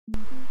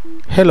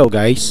Hello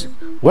guys,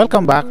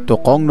 welcome back to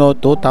Kongno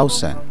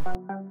 2000.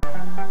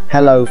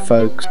 Hello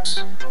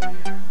folks.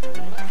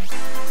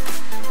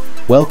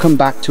 Welcome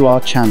back to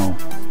our channel,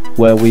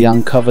 where we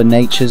uncover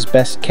nature's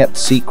best kept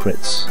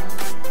secrets.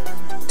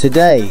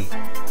 Today,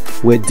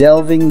 we're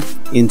delving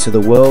into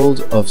the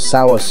world of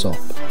soursop,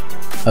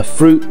 a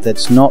fruit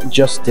that's not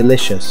just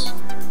delicious,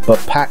 but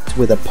packed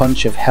with a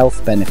punch of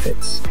health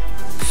benefits.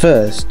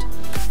 First,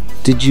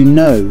 did you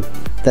know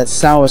that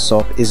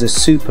soursop is a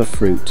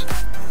superfruit,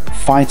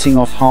 fighting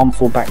off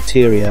harmful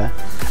bacteria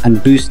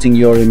and boosting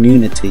your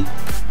immunity?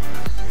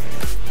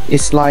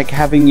 It's like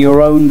having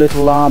your own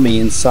little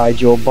army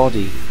inside your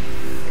body,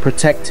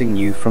 protecting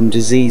you from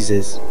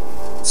diseases.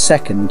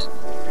 Second,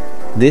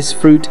 this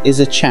fruit is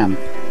a champ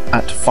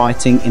at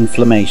fighting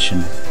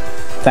inflammation,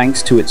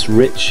 thanks to its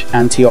rich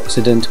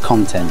antioxidant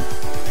content.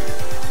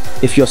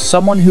 If you're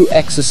someone who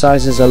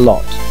exercises a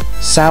lot,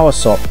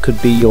 soursop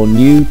could be your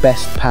new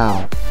best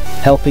pal,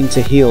 helping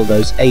to heal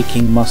those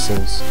aching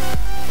muscles.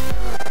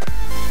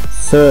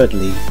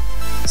 Thirdly,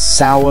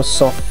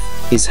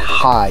 soursop is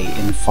high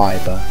in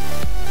fiber,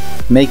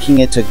 making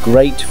it a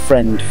great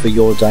friend for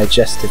your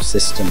digestive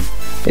system.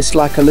 It's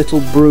like a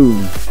little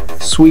broom,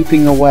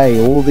 sweeping away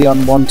all the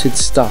unwanted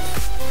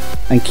stuff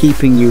and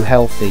keeping you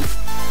healthy.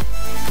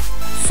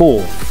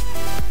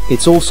 Fourth,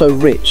 it's also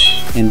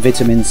rich in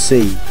vitamin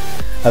C,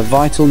 a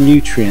vital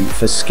nutrient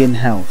for skin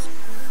health.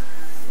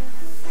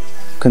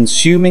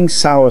 Consuming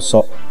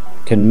soursop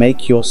can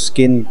make your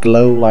skin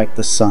glow like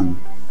the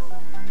sun.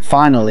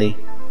 Finally,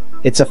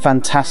 it's a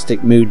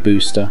fantastic mood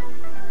booster.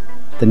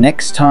 The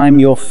next time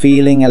you're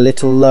feeling a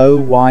little low,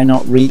 why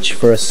not reach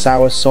for a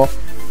soursop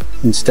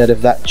instead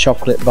of that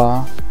chocolate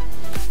bar?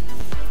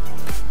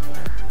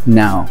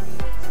 Now,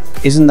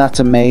 isn't that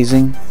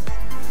amazing?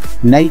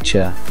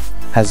 Nature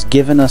has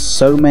given us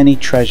so many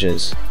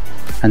treasures,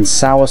 and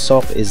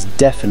soursop is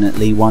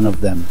definitely one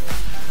of them.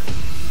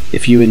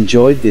 If you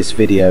enjoyed this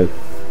video,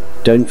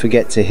 don't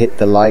forget to hit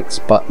the likes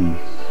button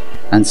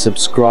and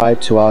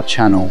subscribe to our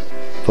channel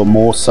for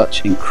more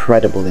such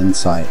incredible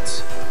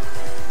insights.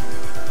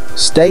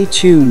 Stay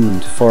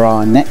tuned for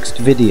our next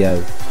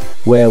video,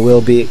 where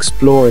we'll be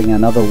exploring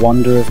another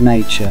wonder of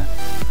nature.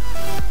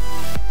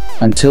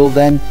 Until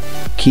then,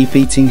 keep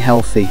eating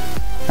healthy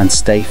and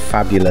stay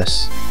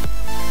fabulous.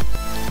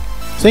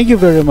 Thank you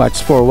very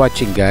much for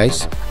watching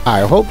guys.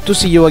 I hope to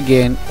see you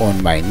again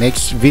on my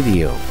next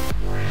video.